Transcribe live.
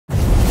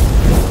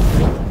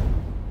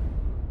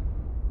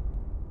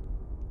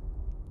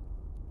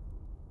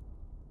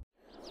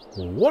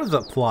What is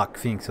up, flock?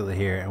 Feenix over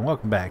here, and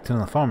welcome back to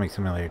another Farming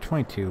Simulator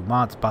 22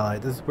 mod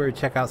spotlight. This is where we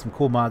check out some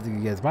cool mods and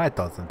give you guys my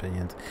thoughts and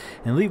opinions,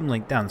 and leave them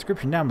linked down in the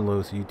description down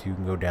below so you too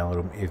can go download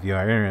them if you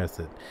are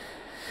interested.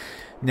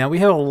 Now we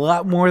have a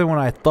lot more than what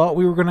I thought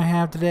we were going to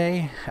have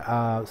today,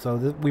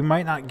 so we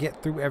might not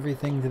get through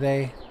everything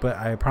today, but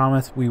I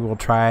promise we will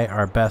try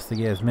our best to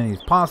get as many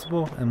as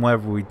possible, and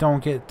whatever we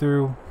don't get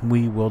through,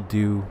 we will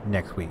do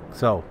next week.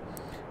 So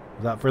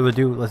without further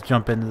ado, let's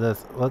jump into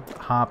this. Let's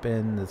hop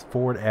in this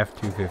Ford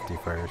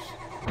F250 first.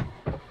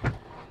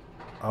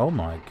 Oh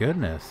my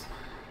goodness.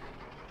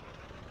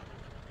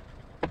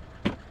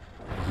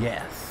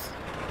 Yes.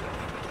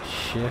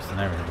 Shifts and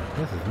everything.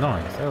 This is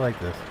nice. I like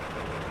this.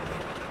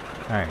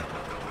 Alright.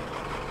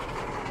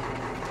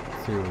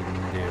 Let's see what we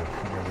can do.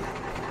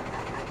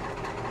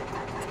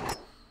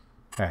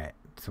 Alright.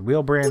 It's a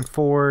wheel brand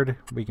Ford.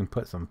 We can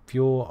put some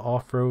fuel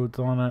off-roads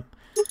on it.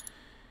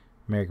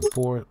 American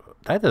Ford.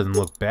 That doesn't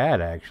look bad,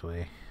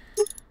 actually.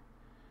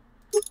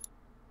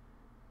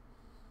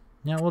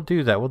 Yeah, we'll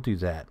do that. We'll do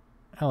that.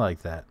 I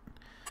like that.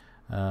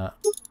 Oh,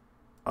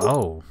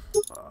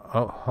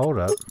 hold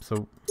up.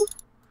 So,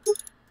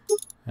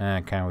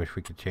 I kind of wish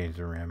we could change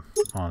the rim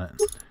on it.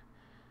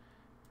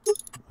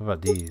 What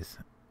about these?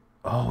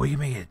 Oh, we can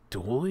make it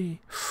dually?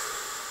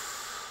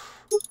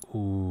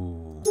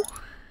 Ooh.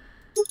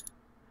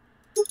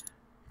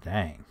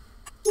 Dang.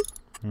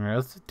 Alright,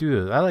 let's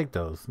do this. I like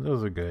those.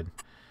 Those are good.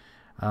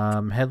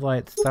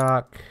 Headlight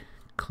stock,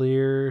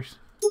 clears,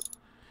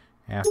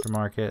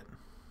 aftermarket.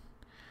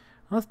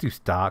 Let's do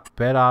stock.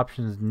 Bed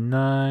options,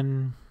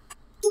 none.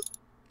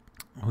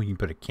 Oh, you can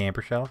put a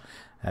camper shell.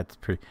 That's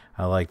pretty.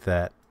 I like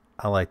that.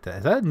 I like that.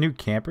 Is that a new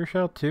camper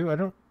shell too? I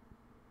don't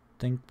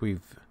think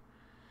we've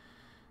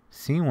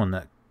seen one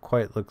that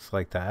quite looks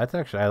like that. That's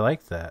actually, I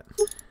like that.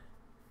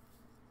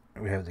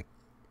 We have the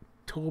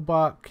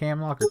toolbox,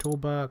 cam locker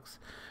toolbox,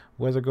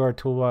 weather guard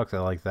toolbox. I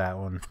like that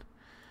one.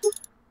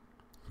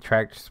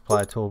 Tractor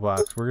supply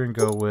toolbox. We're gonna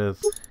go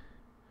with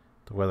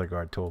the weather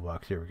guard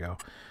toolbox. Here we go.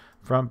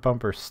 Front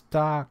bumper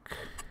stock,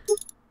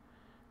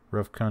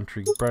 rough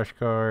country brush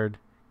guard,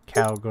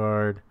 cow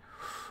guard,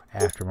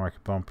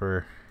 aftermarket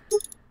bumper.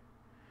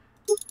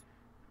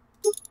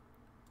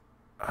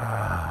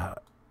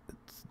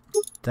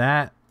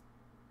 That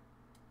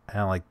I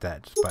don't like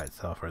that just by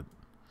itself. Or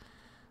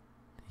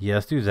yeah,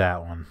 let's do that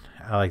one.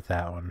 I like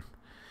that one.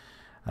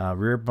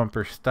 Rear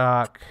bumper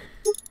stock,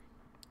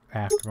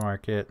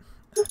 aftermarket.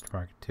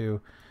 Aftermarket 2.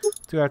 Let's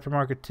do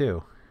aftermarket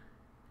 2.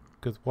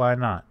 Because why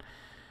not?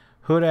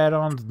 Hood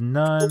add-ons,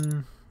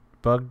 none.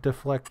 Bug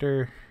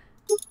deflector.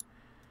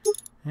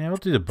 Yeah, we'll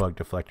do the bug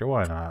deflector.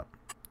 Why not?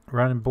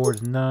 Running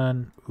boards,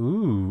 none.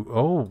 Ooh.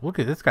 Oh, look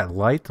at this. It's got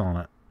lights on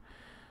it.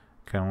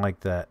 Kind of like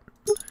that.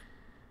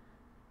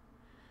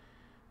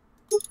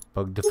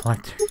 Bug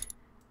deflector. You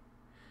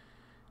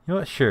know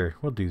what? Sure.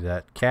 We'll do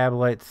that. Cab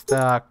light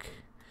stock.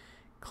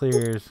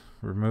 Clears.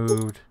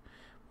 Removed.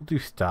 We'll do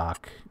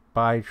stock.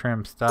 Body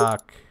trim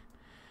stock,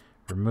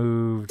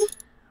 removed.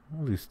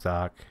 We'll do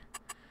stock.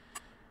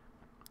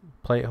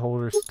 Plate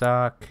holder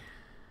stock,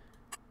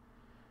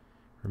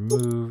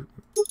 removed.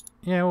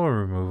 Yeah, we'll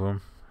remove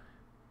them.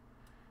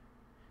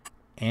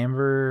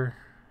 Amber,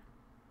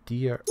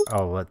 DR.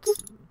 Oh,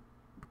 that's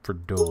for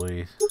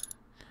dualies.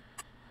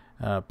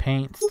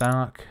 Paint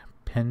stock,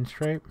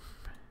 pinstripe.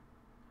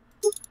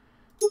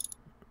 Let's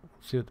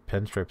see what the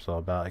pinstripe's all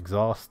about.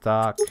 Exhaust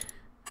stock,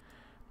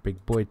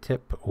 big boy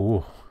tip.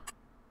 Ooh.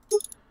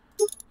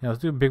 Yeah,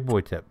 let's do a big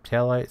boy tip.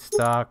 Taillight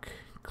stock,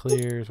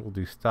 clears. We'll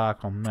do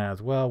stock on that as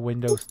well.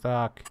 Window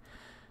stock,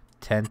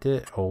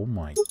 tinted. Oh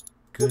my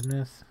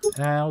goodness.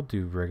 I'll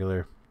do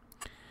regular.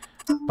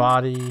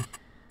 Body.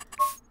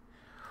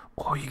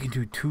 Oh, you can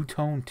do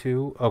two-tone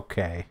too?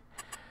 Okay.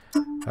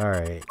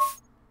 Alright.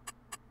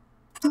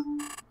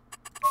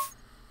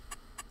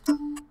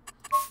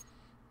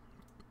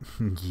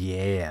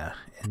 Yeah.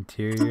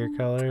 Interior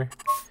color.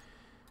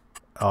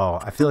 Oh,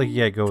 I feel like you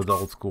gotta go with the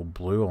old school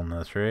blue on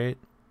this, right?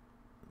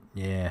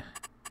 Yeah.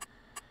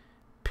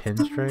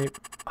 Pinstripe.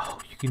 Oh,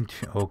 you can.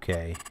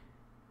 Okay.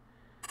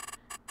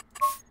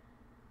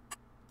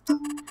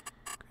 Can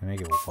I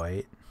make it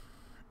white?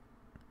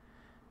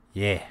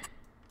 Yeah.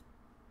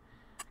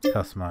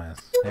 Customize.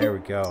 There we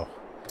go.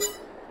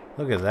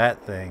 Look at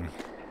that thing.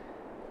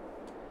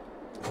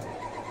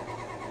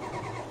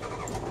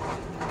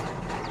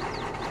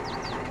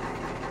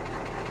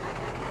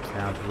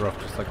 Sounds rough,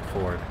 just like the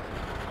Ford.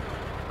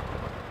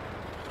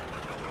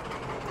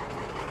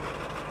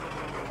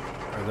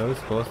 Are those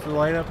supposed to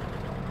light up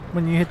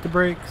when you hit the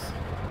brakes?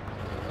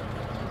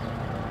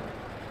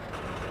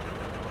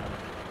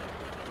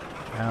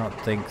 I don't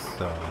think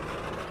so.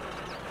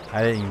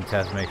 I didn't even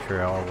test to make sure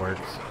it all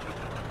works.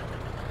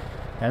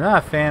 I'm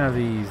not a fan of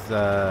these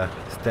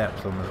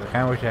steps on this. I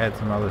kind of wish I had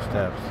some other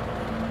steps.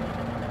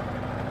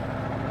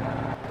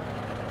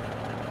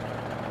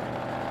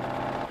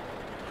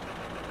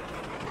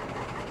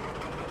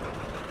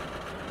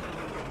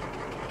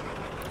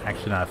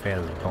 Actually not a fan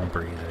of the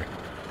bumper either.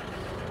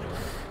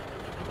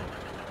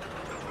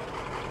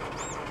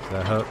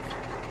 The hook.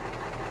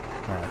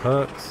 That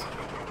hooks.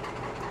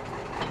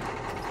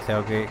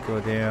 Tailgate go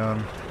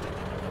down.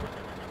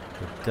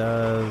 It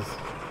does.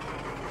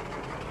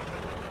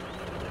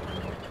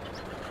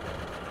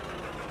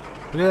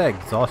 Look at that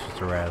exhaust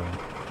just rattling.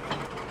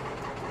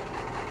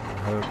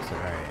 Hooks,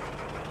 alright.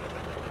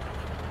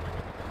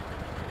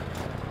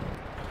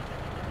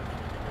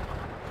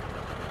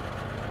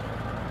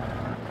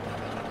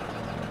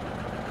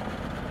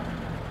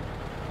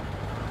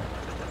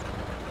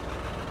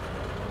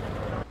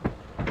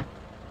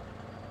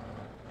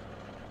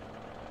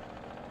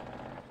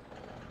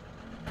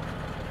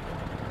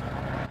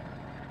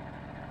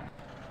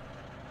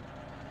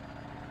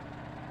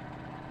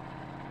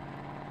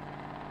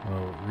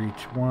 We'll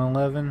reach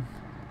 111.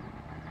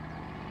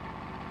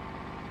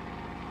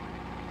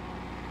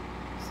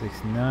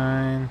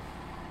 69.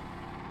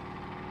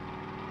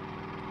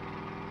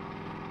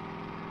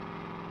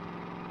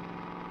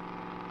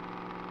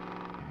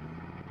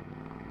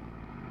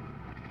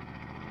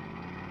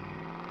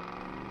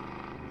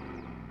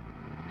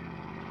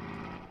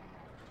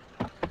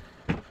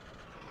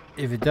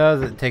 If it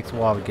does, it takes a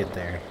while to get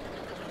there.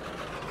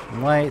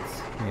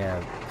 Lights, we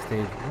have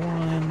stage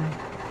 1,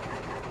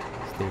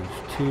 stage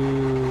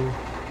 2,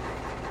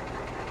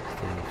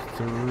 stage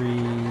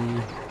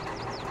 3,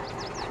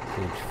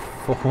 stage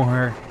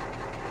 4.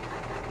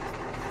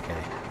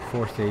 Okay,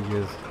 4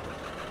 stages.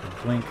 The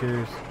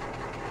blinkers.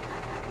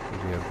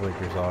 We have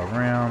blinkers all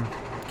around.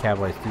 Cab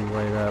lights do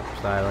light up.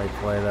 Side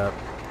lights light up.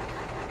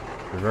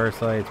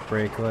 Reverse lights,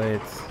 brake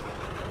lights.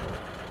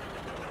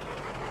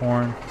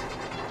 Horn.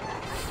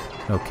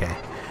 Okay.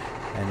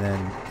 And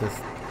then this.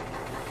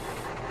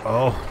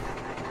 Oh.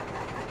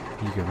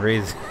 You can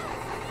raise.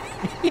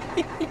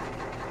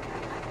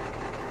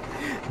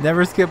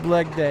 Never skip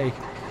leg day.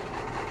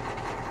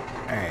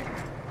 Alright.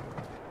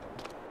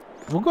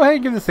 We'll go ahead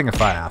and give this thing a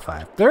 5 out of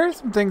 5. There are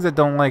some things I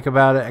don't like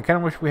about it. I kind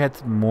of wish we had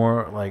some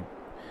more, like,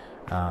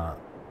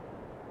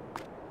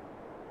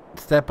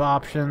 step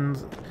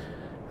options.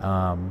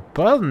 But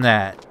other than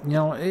that, you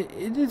know,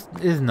 it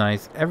is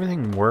nice.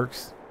 Everything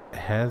works. It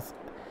has...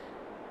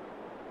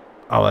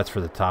 Oh, that's for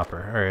the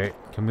topper. Alright.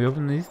 Can we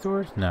open these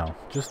doors? No.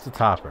 Just the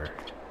topper.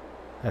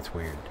 That's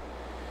weird.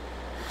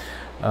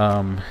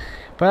 But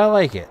I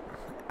like it.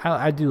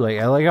 I do like it.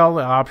 I like all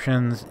the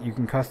options. You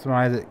can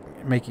customize it,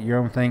 make it your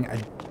own thing.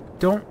 I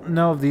don't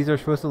know if these are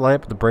supposed to light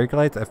up with the brake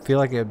lights. I feel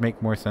like it would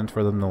make more sense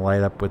for them to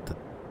light up with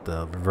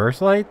the reverse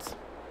lights.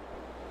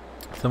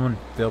 Someone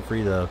feel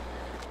free to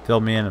fill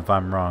me in if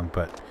I'm wrong,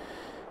 but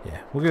yeah,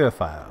 we'll give it a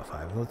 5 out of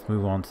 5. Let's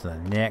move on to the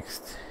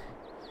next,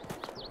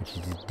 which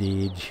is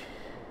Dage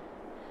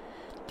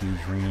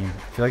Ring. I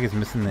feel like it's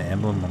missing the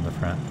emblem on the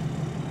front.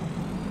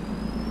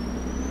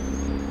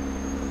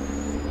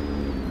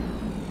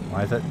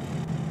 Why is it?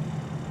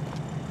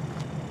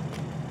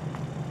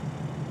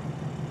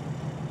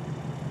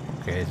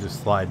 Okay, it's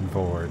just sliding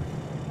forward.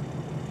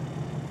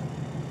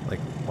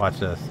 Like, watch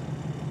this.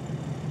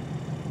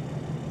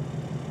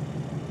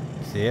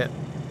 See it?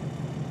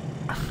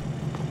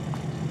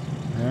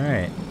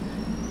 Alright.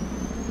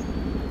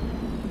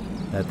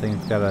 That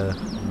thing's got a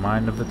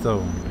mind of its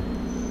own.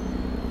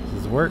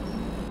 Does this work?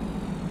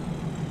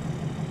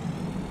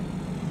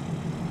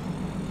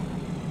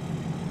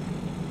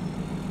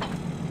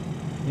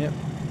 Yep.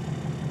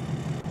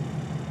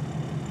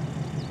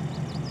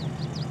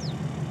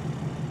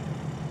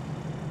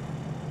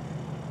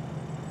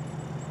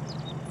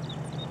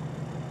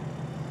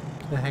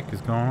 What the heck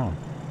is going on?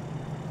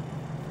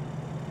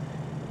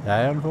 Did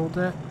I unfold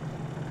that?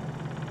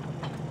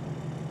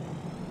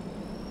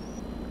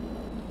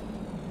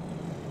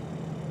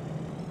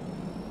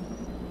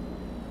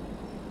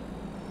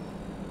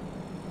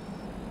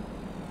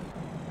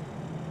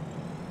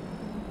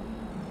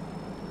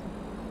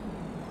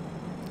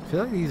 I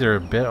feel like these are a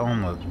bit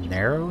on the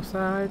narrow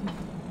side.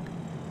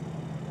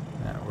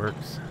 That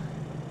works.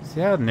 See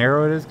how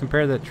narrow it is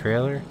compared to that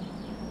trailer?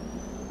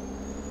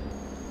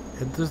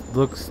 It just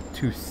looks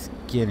too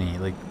skinny.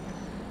 Like,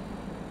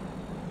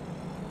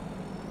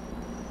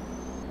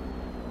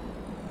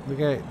 look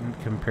at it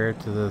compared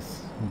to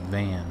this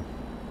van.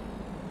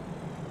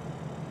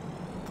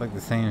 It's like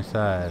the same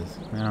size.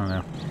 I don't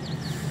know.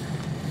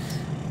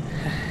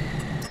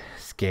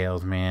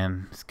 Scales,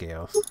 man.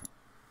 Scales.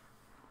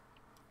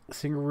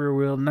 Single rear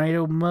wheel,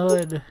 Nito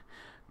mud,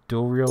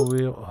 dual rear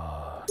wheel.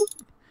 Oh,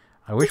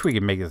 I wish we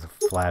could make this a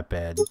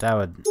flatbed. That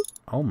would.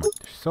 Oh my!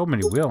 There's so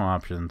many wheel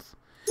options.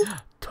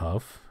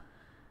 Tough.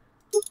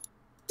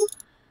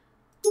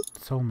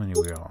 So many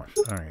wheel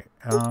options. All right.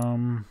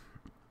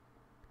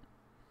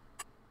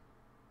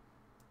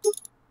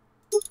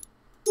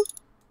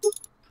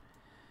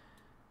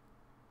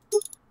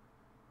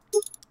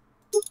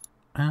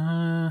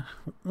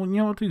 Well, you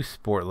know, we'll do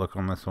sport look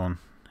on this one.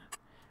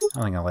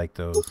 I think I like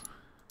those.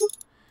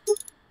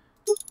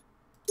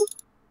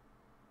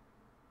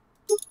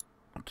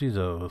 Do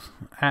those.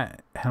 I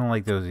don't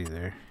like those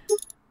either.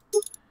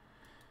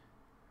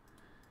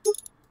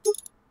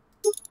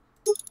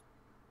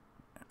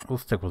 We'll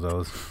stick with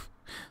those.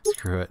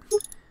 Screw it.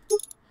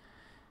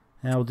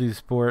 Now we'll do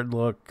sport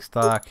look,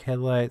 stock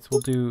headlights. We'll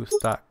do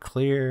stock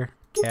clear,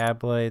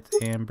 cab lights,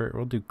 amber.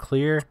 We'll do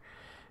clear,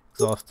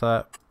 exhaust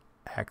top,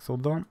 axle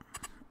dump.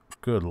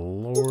 Good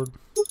lord.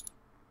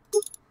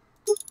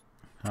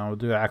 Now we'll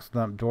do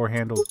axle dump, door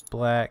handles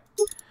black.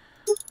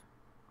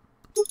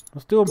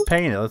 Let's do them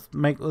painted.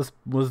 Let's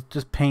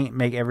just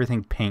make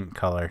everything paint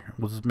color.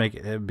 We'll just make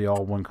it'd be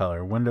all one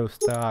color. Window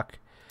stock,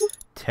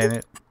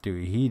 tenant.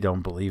 Dude, he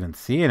don't believe in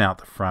seeing out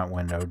the front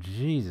window.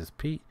 Jesus,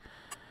 Pete.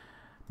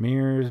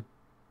 Mirrors,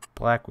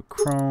 black with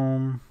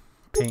chrome,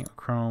 paint with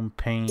chrome,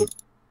 paint.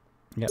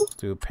 Yep, let's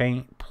do a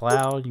paint.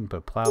 Plow, you can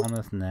put plow on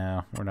this.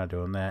 No, we're not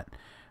doing that.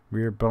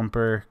 Rear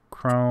bumper,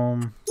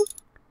 chrome.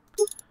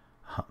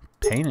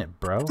 Paint it,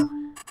 bro.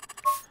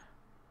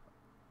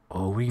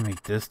 Oh, we can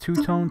make this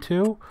two-tone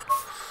too?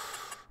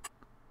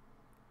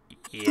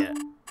 Yeah.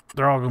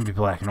 They're all going to be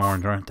black and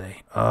orange, aren't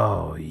they?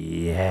 Oh,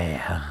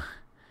 yeah.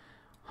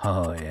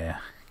 Oh, yeah.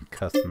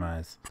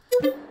 Customize.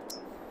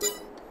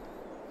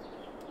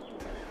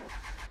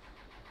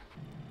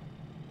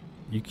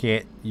 You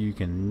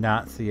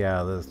cannot see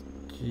out of this.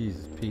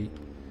 Jesus, Pete.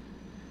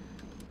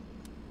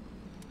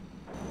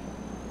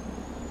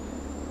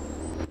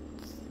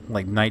 It's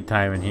like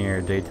nighttime in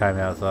here, daytime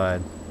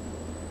outside.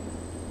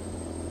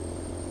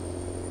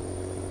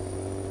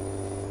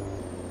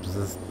 Does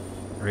this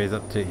raise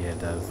up to? Yeah, it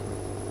does.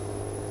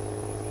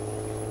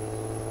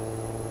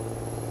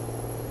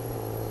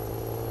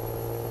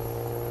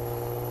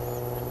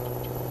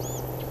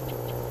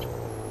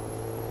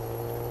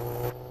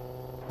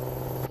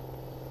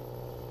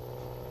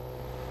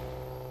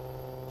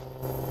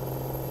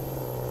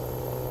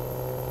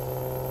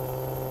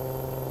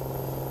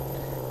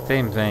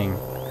 Same thing.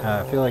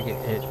 I feel like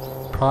it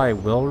probably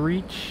will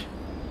reach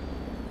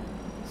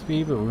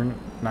speed, but we're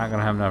not going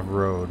to have enough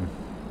road.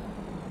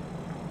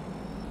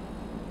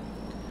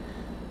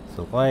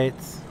 So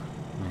lights,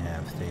 we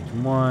have stage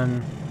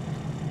 1,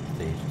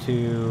 stage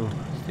 2,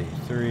 stage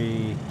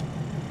 3.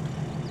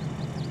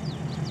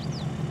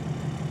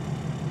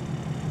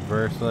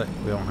 Reverse light,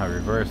 we don't have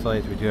reverse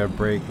lights, we do have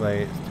brake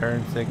lights.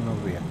 Turn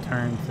signals, we have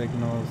turn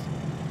signals.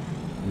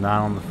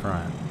 Not on the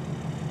front.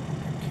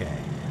 Okay,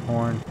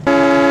 horn.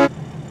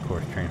 Of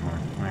course, train horn.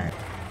 Alright.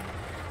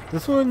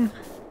 This one,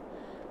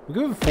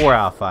 we'll give it a 4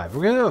 out of 5.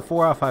 We're gonna give it a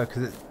 4 out of 5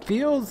 because it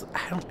feels,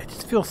 it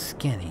just feels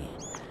skinny.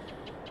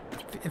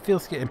 It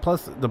feels skinny. And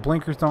plus, the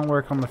blinkers don't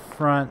work on the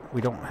front.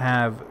 We don't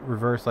have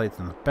reverse lights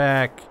in the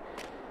back.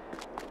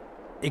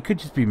 It could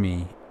just be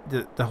me,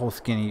 the whole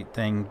skinny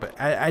thing. But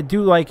I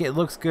do like it. It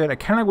looks good. I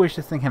kind of wish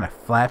this thing had a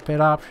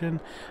flatbed option.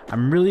 I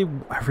really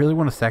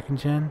want a second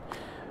gen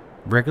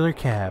regular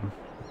cab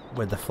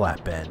with a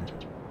flatbed.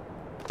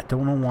 I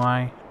don't know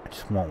why. I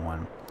just want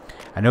one.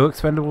 I know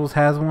Expendables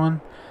has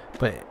one,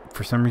 but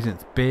for some reason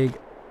it's big.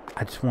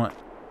 I just want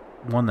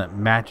one that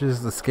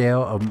matches the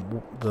scale of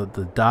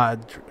the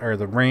Dodge or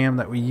the Ram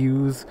that we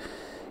use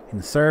in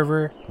the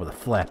server with a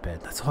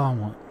flatbed. That's all I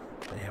want.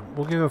 But yeah,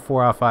 we'll give it a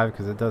 4 out of 5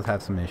 because it does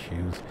have some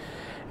issues,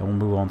 and we'll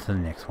move on to the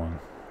next one.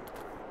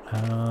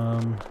 I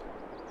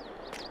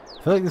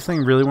feel like this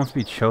thing really wants to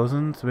be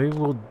chosen, so maybe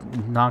we'll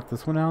knock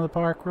this one out of the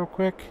park real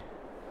quick.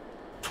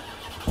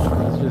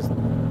 This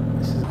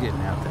is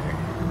getting out there.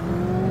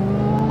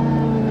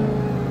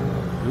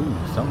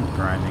 Ooh, something's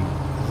grinding.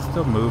 Is it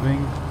still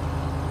moving?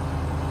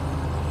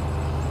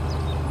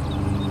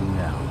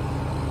 No.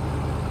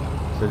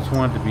 So I just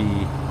wanted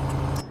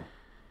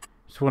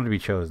to be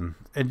chosen.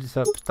 Edges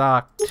up,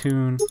 stock,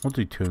 tune. We'll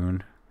do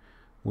tuned.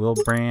 Wheel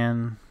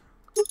brand.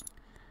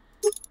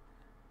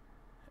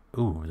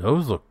 Ooh,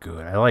 those look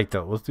good. I like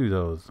those. Let's do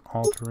those.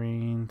 All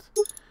terrains.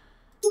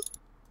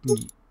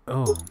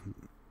 Oh,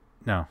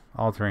 no.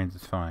 All terrains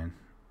is fine.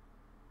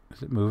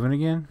 Is it moving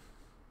again?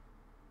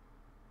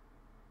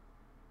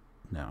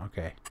 No,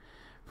 okay.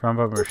 Front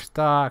bumper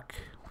stock.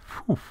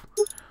 Whew.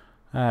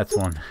 That's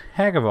one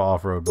heck of an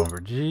off-road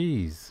bumper.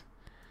 Jeez.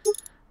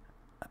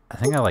 I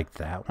think I like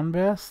that one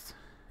best.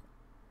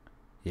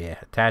 Yeah,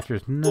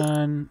 attachers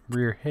none.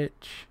 Rear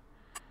hitch.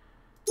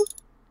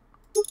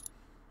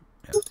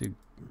 Yeah, let's do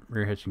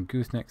rear hitch and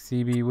gooseneck.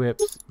 CB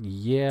whips.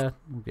 Yeah,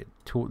 we'll get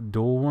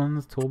dual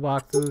ones,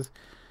 toolboxes.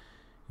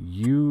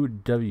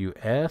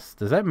 UWS.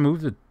 Does that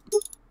move the...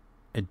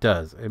 It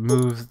does. It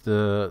moves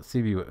the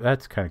CB whip.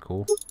 That's kind of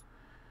cool.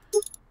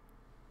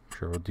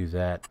 Sure, we'll do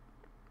that.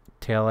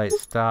 Taillight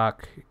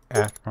stock.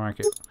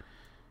 Aftermarket.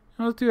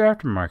 Let's do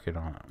aftermarket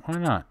on it. Why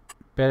not?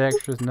 Bed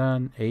extras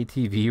none.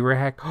 ATV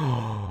rack.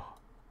 Oh,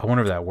 I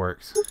wonder if that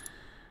works.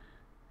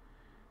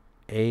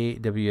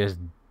 AWS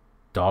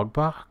dog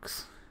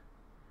box.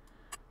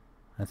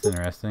 That's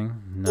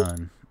interesting.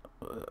 None.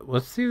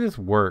 Let's see if this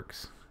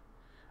works.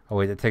 Oh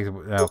wait, that takes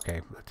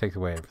okay. That takes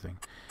away everything.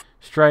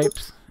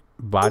 Stripes,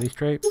 body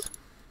stripes.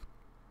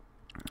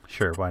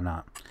 Sure, why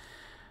not?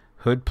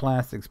 Hood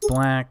plastics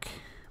black.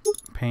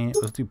 Paint.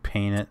 Let's do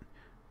paint it.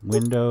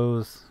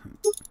 Windows.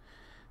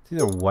 It's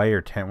either white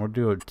or tint. We'll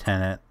do a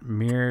tenant.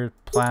 Mirror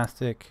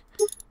plastic.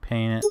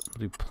 Paint it.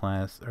 We'll do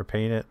plastic or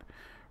paint it.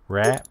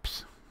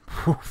 Wraps.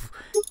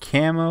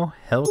 Camo.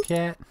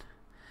 Hellcat.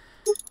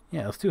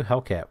 Yeah, let's do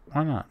Hellcat.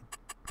 Why not?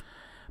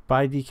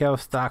 Body decal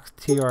stocks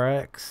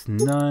TRX,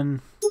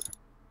 none.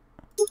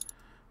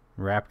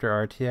 Raptor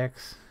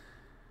RTX.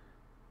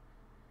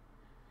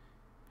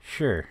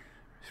 Sure.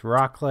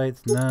 Rock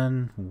lights,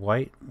 none.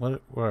 White.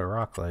 What are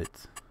rock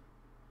lights?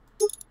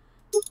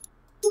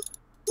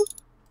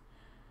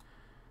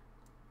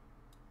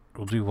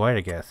 We'll do white,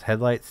 I guess.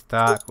 Headlight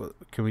stock.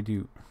 Can we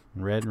do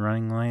red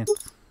running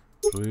lights?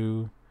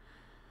 Blue.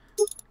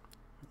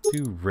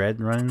 Do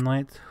red running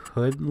lights.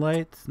 Hood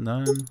lights,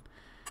 none.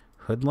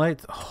 Hood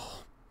lights. Oh,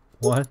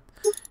 what?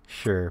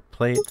 Sure.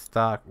 Plate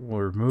stock. We'll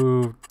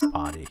remove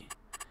body.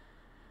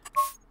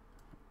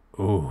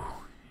 Ooh.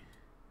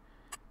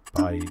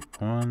 Body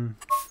one.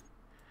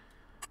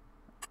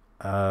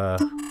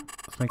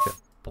 Let's make that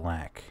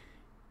black.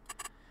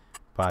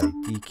 Body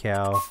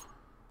decal.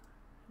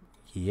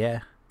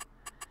 Yeah.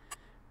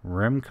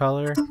 Rim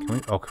color. Can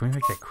we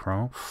make that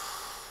chrome?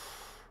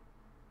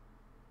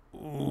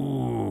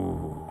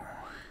 Ooh.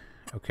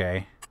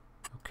 Okay.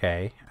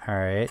 Okay.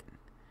 Alright.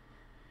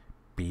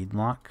 Bead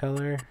lock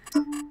color.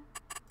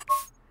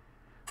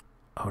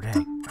 Oh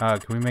dang. Can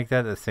we make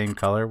that the same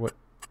color? What?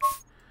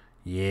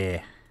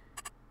 Yeah.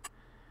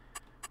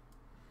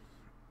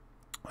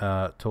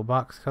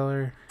 Toolbox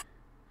color.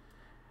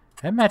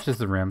 That matches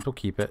the rims. We'll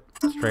keep it.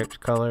 Stripes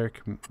color.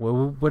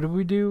 What did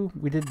we do?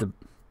 We did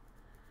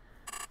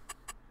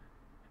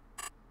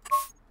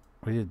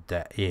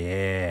that.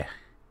 Yeah.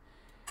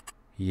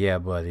 Yeah,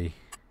 buddy.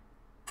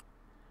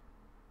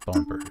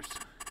 Bumpers.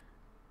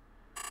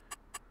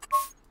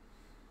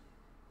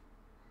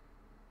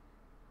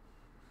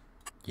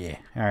 Yeah.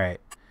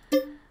 Alright.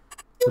 It's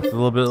a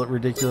little bit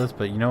ridiculous,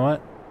 but you know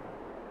what?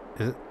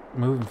 Is it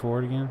moving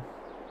forward again?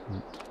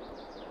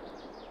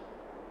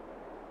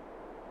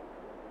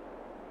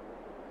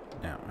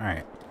 No.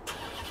 Alright.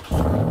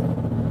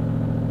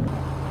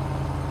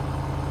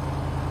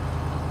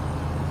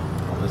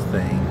 This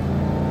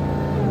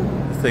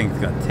thing's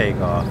gonna take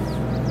off.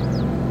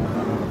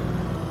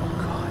 Oh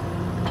god.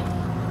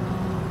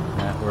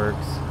 That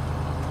works.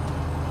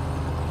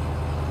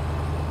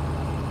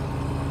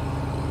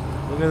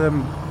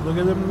 Look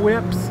at them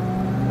whips.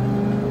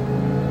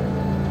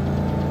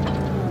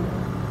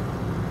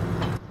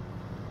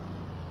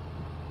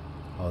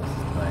 Oh, this is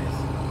nice.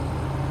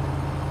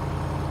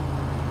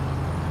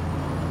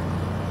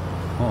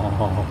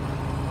 Oh.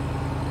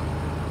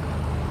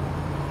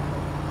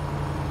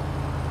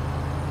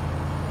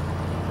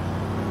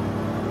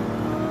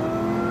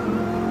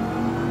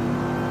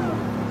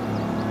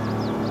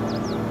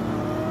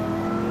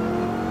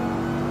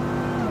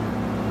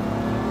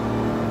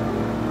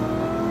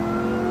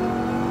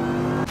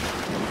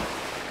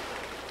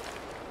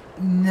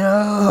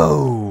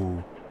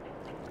 No.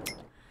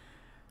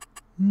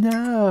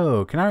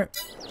 No. Can I?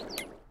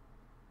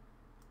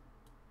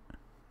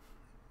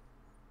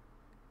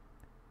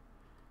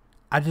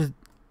 I just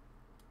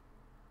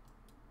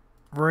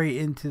right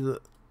into the.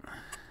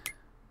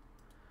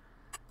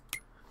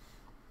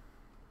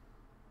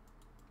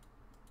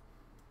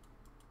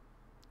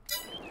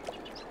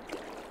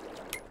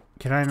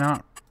 Can I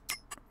not?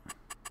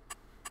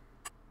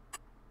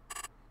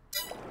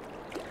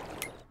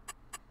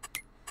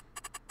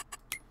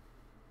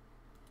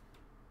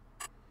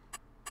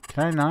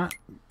 Can I not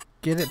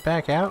get it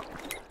back out?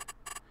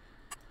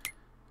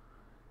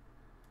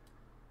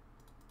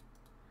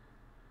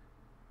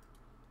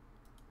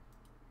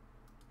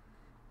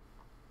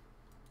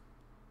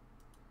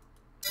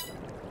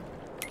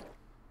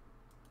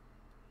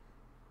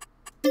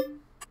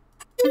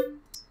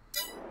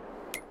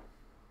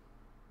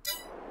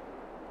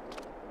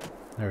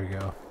 There we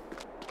go.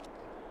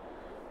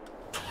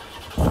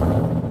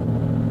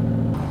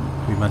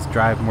 We must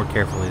drive more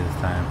carefully this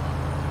time.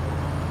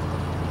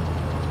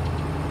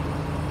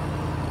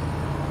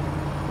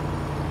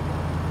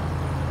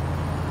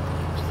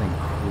 This thing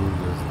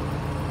cruises.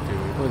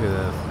 Dude, look at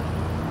this.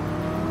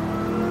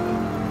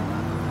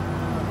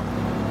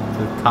 It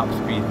says top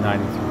speed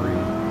 93.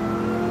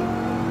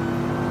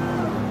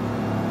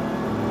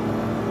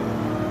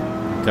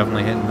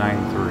 Definitely hitting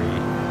 93.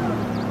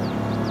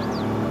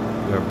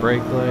 We have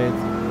brake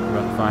lights. We're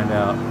about to find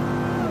out.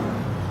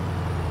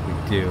 We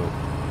do.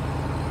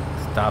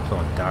 Stops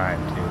on a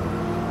dime too.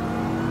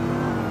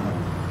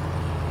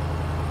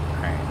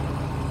 Alright.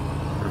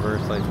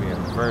 Reverse lights. We have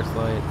reverse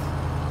lights.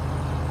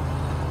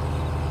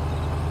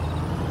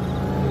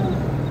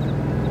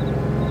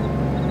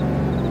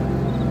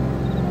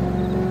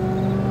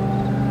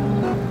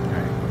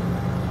 Alright.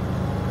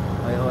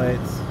 Light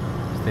lights.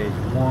 Stage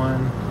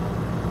 1.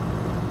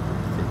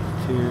 Stage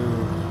 2.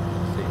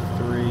 Stage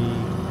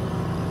 3.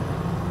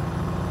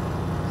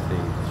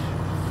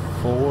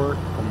 4. Oh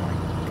my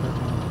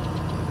goodness.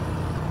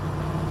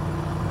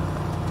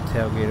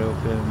 Tailgate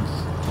opens.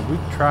 Did we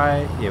try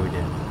it? Yeah, we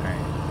did.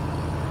 Alright.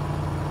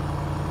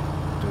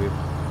 Do we have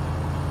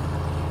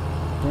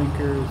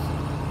blinkers?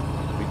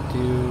 We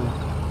do.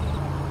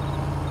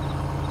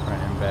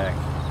 Front and back.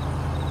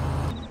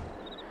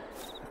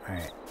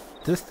 Alright.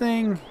 This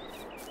thing,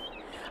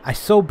 I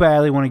so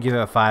badly want to give it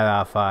a 5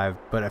 out of 5,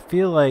 but I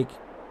feel like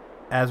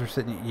as we're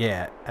sitting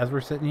here,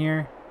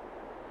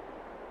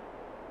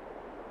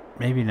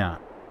 Maybe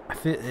not. I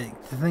feel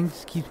the thing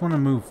just keeps wanting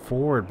to move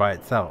forward by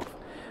itself.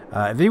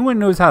 If anyone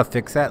knows how to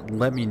fix that,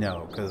 let me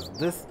know, because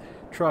this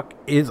truck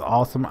is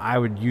awesome. I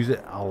would use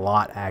it a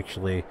lot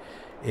actually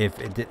if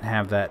it didn't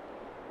have that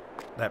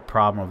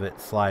problem of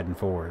it sliding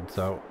forward.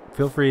 So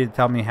feel free to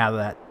tell me how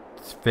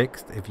that's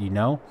fixed if you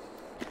know.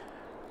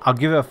 I'll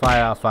give it a 5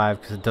 out of 5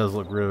 because it does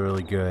look really,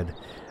 really good.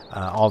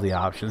 All the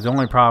options. The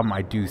only problem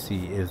I do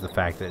see is the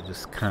fact that it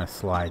just kind of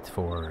slides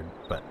forward.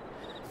 But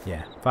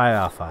yeah, 5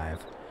 out of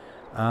 5.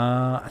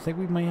 I think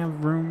we might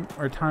have room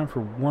or time for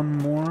one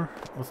more.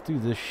 Let's do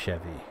this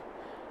Chevy.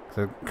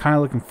 So I'm kind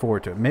of looking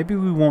forward to it. Maybe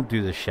we won't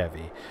do the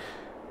Chevy.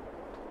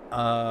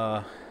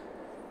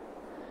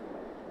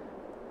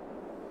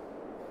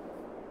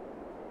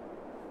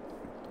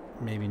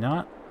 Maybe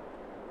not.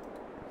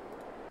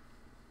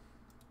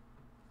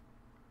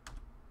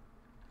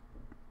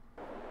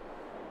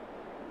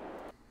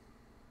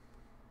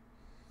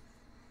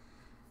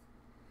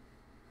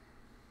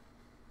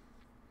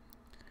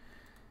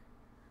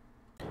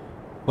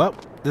 Well,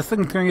 this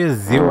thing's going to get a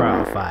 0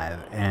 out of 5.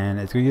 And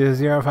it's going to get a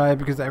 0 out of 5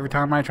 because every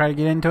time I try to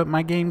get into it,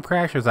 my game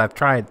crashes. I've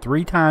tried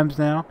 3 times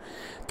now.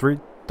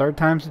 Third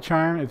time's the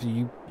charm. If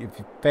you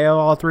fail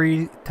all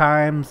 3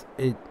 times,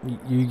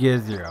 you get a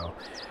 0.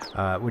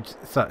 Which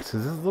sucks,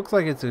 because this looks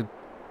like it's a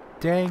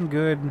dang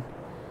good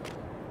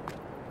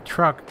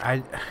truck.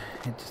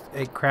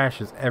 It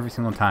crashes every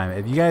single time.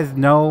 If you guys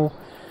know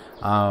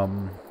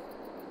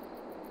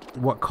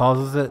what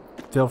causes it,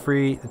 feel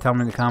free to tell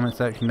me in the comment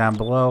section down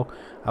below.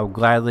 I would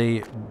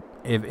gladly,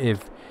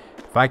 if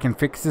I can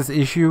fix this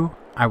issue,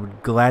 I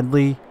would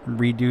gladly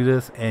redo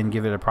this and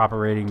give it a proper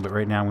rating. But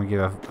right now I'm going to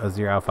give a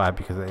 0 out of 5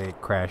 because it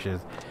crashes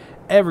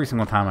every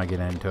single time I get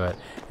into it.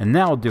 And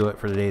that will do it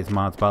for today's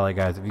Mod Spotlight,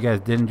 guys. If you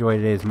guys did enjoy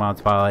today's Mod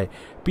Spotlight,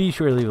 be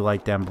sure to leave a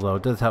like down below.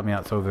 It does help me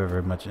out so very,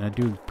 very much, and I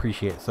do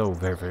appreciate it so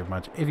very, very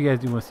much. If you guys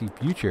do want to see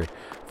future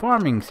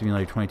Farming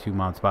Simulator 22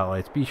 Mod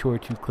Spotlights, be sure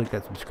to click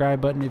that subscribe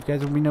button. If you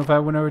guys want to be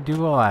notified whenever I do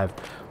go live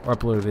or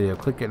upload a video,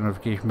 click that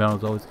notification bell.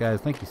 As always, guys,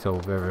 thank you so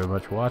very, very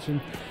much for watching,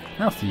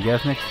 and I'll see you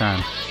guys next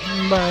time.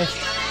 Bye.